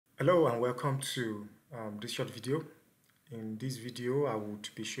Hello and welcome to this short video. In this video, I would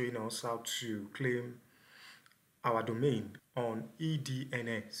be showing us how to claim our domain on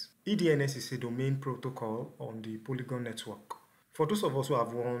EDNS. EDNS is a domain protocol on the Polygon network. For those of us who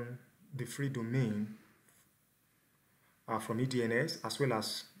have won the free domain from EDNS, as well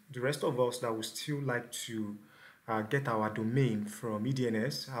as the rest of us that would still like to get our domain from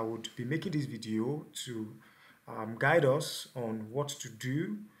EDNS, I would be making this video to guide us on what to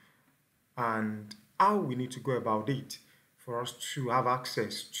do and how we need to go about it for us to have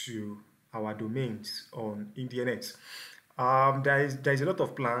access to our domains on EDNS. There is a lot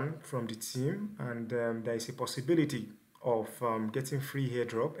of plan from the team, and there is a possibility of getting free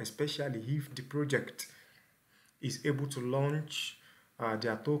airdrop, especially if the project is able to launch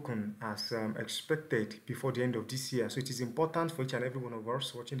their token as expected before the end of this year. So it is important for each and every one of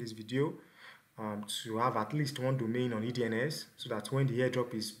us watching this video to have at least one domain on EDNS, so that when the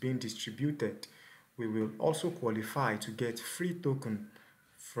airdrop is being distributed, we will also qualify to get free token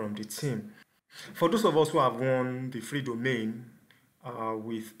from the team. For those of us who have won the free domain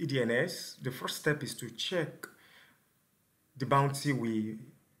with EDNS, the first step is to check the bounty we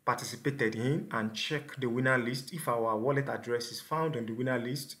participated in and check the winner list. If our wallet address is found on the winner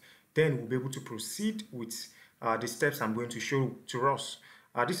list, then we'll be able to proceed with the steps I'm going to show to us.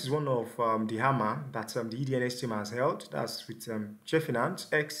 This is one of the hammer that the EDNS team has held. That's with Finance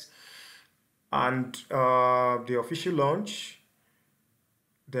X, and the official launch.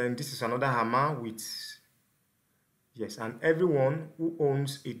 Then this is another hammer with, yes, and everyone who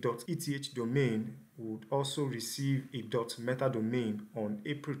owns a .eth domain would also receive a .meta domain on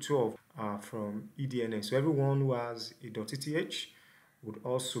April 12 from EDNS. So everyone who has a .eth would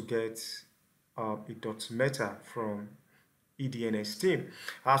also get a .meta from EDNS team.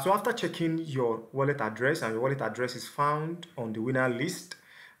 So after checking your wallet address and your wallet address is found on the winner list,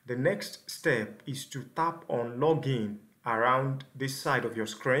 the next step is to tap on login around this side of your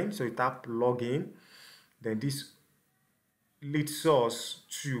screen. So you tap login, then this leads us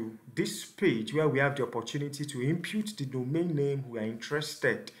to this page where we have the opportunity to input the domain name we are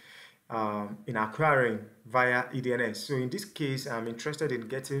interested in acquiring via EDNS. So in this case, I'm interested in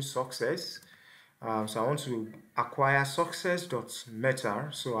getting success. So I want to acquire success.meta.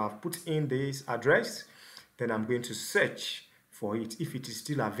 So I've put in this address, then I'm going to search for it, if it is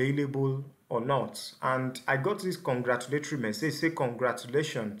still available or not. And I got this congratulatory message, say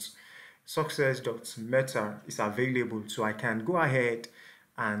congratulations, success.meta is available. So I can go ahead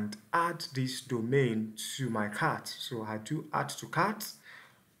and add this domain to my cart. So I do add to cart,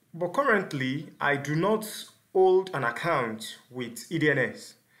 but currently I do not hold an account with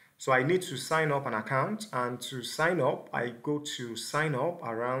EDNS. So I need to sign up an account, and to sign up, I go to sign up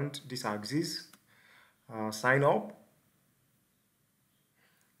around this axis, sign up.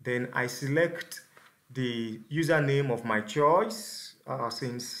 Then I select the username of my choice.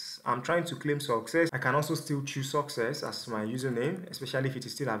 Since I'm trying to claim success, I can also still choose success as my username, especially if it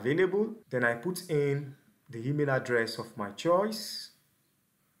is still available. Then I put in the email address of my choice,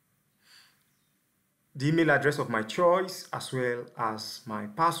 as well as my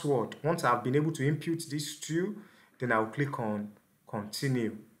password. Once I've been able to input these two, then I'll click on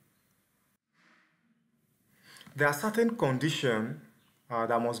continue. There are certain conditions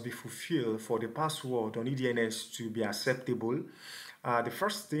that must be fulfilled for the password on EDNS to be acceptable. The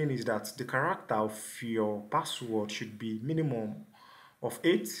first thing is that the character of your password should be minimum of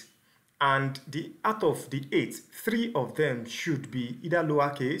 8. And out of the 8, 3 of them should be either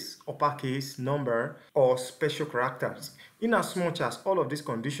lowercase, uppercase, number, or special characters. In as much as all of these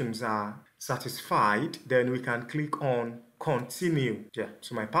conditions are satisfied, then we can click on continue. Yeah,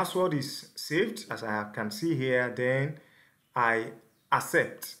 so my password is saved, as I can see here. Then I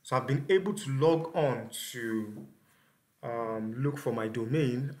accept. So I've been able to log on to look for my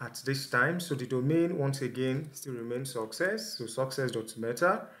domain at this time. So the domain, once again, still remains success. So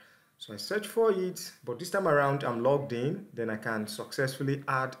success.meta. So I search for it, but this time around I'm logged in. Then I can successfully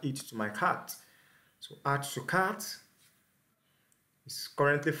add it to my cart. So add to cart is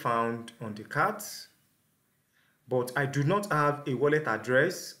currently found on the cart, but I do not have a wallet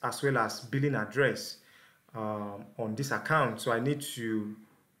address as well as billing address on this account. So I need to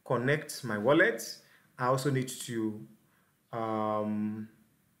connect my wallet. I also need to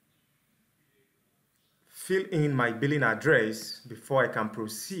fill in my billing address before I can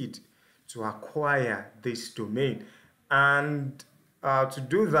proceed to acquire this domain. And to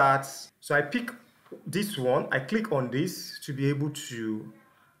do that, so I pick this one, I click on this to be able to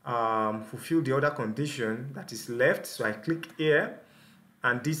fulfill the other condition that is left. So I click here,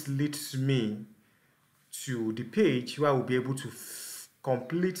 and this leads me to the page where I will be able to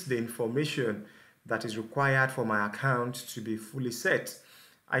complete the information that is required for my account to be fully set.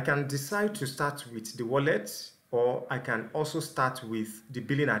 I can decide to start with the wallet, or I can also start with the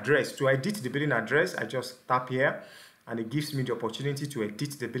billing address. To edit the billing address, I just tap here and it gives me the opportunity to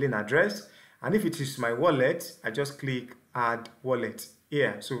edit the billing address. And if it is my wallet, I just click add wallet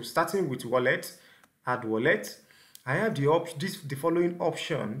here. So starting with wallet, add wallet. I have the following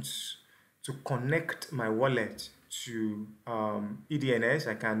options to connect my wallet to EDNS.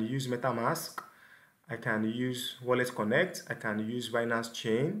 I can use MetaMask, I can use Wallet Connect, I can use Binance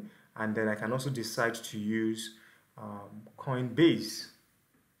Chain, and then I can also decide to use Coinbase.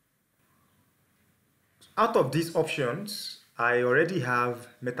 Out of these options, I already have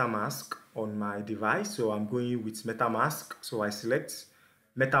MetaMask on my device, so I'm going with MetaMask. So I select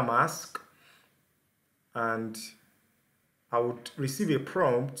MetaMask, and I would receive a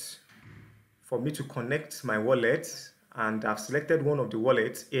prompt for me to connect my wallet, and I've selected one of the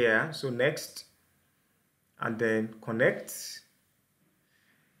wallets here. So next, and then connect.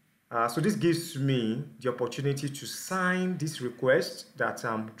 So this gives me the opportunity to sign this request that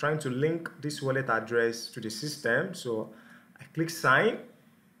I'm trying to link this wallet address to the system. So I click sign,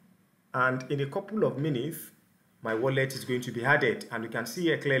 and in a couple of minutes, my wallet is going to be added. And you can see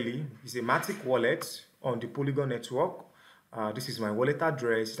here clearly, it's a Matic wallet on the Polygon network. This is my wallet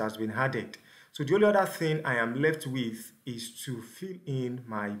address that has been added. So the only other thing I am left with is to fill in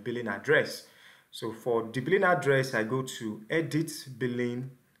my billing address. So for the billing address, I go to edit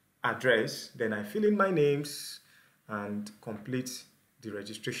billing address, then I fill in my names and complete the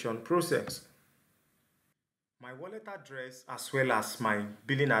registration process. My wallet address as well as my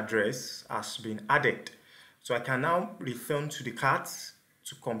billing address has been added. So I can now return to the cart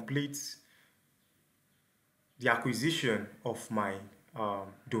to complete the acquisition of my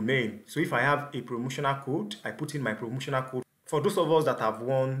domain. So if I have a promotional code, I put in my promotional code. For those of us that have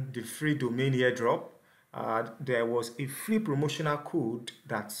won the free domain airdrop, there was a free promotional code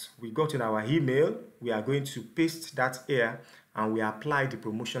that we got in our email. We are going to paste that here and we apply the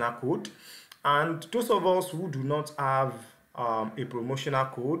promotional code. And those of us who do not have a promotional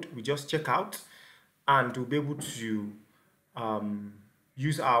code, we just check out and we'll be able to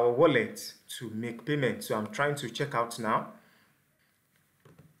use our wallet to make payment. So I'm trying to check out now.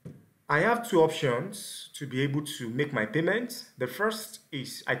 I have two options to be able to make my payments. The first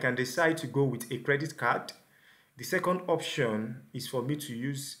is I can decide to go with a credit card. The second option is for me to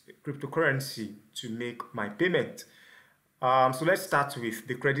use cryptocurrency to make my payment. So let's start with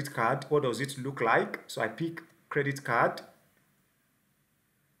the credit card. What does it look like? So I pick credit card.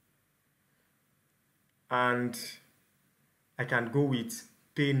 And I can go with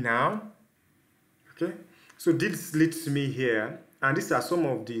pay now. Okay. So this leads me here. And these are some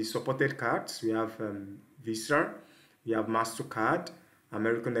of the supported cards. We have Visa, we have MasterCard,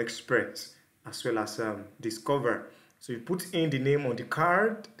 American Express, as well as Discover. So you put in the name on the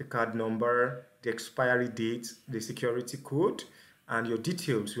card number, the expiry date, the security code, and your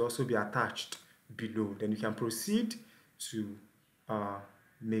details will also be attached below. Then you can proceed to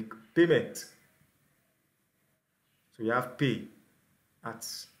make payment. So you have pay at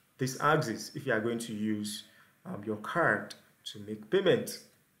this axis if you are going to use your card to make payment.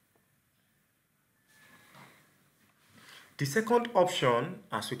 The second option,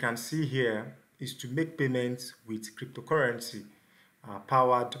 as we can see here, is to make payments with cryptocurrency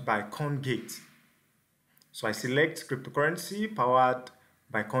powered by CoinGate. So I select cryptocurrency powered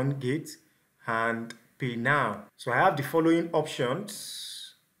by CoinGate and pay now. So I have the following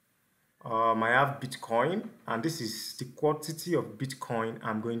options. I have Bitcoin, and this is the quantity of Bitcoin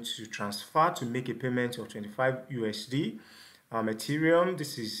I'm going to transfer to make a payment of 25 USD. Ethereum,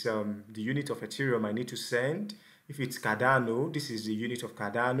 this is the unit of Ethereum I need to send. If it's Cardano, this is the unit of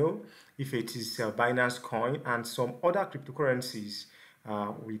Cardano. If it is Binance Coin, and some other cryptocurrencies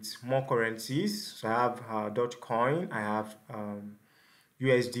with more currencies. So I have Dogecoin, I have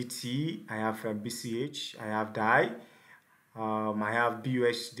USDT, I have BCH, I have DAI. I have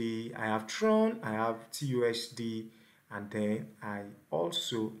BUSD, I have Tron, I have TUSD, and then I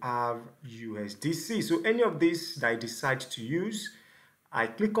also have USDC. So any of these that I decide to use, I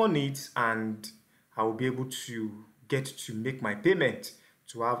click on it and I will be able to get to make my payment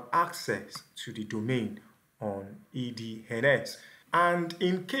to have access to the domain on EDNS. And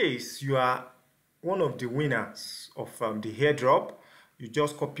in case you are one of the winners of the airdrop, you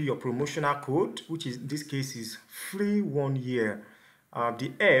just copy your promotional code, which is in this case is free 1 year.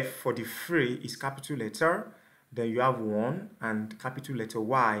 The F for the free is capital letter, then you have 1 and capital letter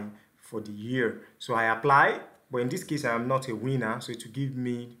Y for the year. So I apply, but in this case I am not a winner, so to give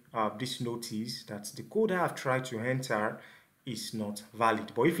me this notice that the code I have tried to enter is not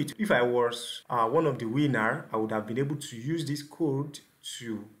valid. But if I was one of the winner, I would have been able to use this code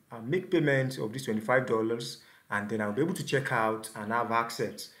to make payment of this $25, and then I'll be able to check out and have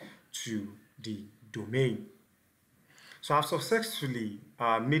access to the domain. So I've successfully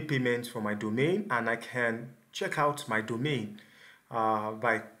made payments for my domain, and I can check out my domain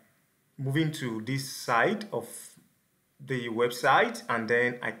by moving to this side of the website, and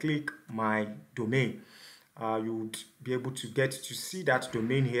then I click my domain. You would be able to get to see that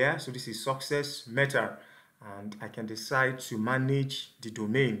domain here. So this is Success Meta, and I can decide to manage the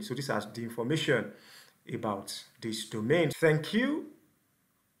domain. So this has the information about this domain. Thank you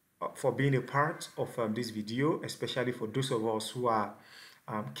for being a part of this video, especially for those of us who are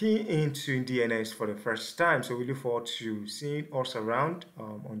keying into DNS for the first time. So we look forward to seeing us around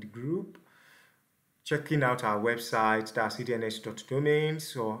on the group, checking out our website, that's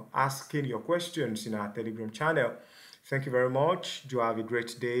edns.domains, or asking your questions in our Telegram channel. Thank you very much. Do have a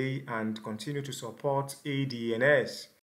great day and continue to support EDNS.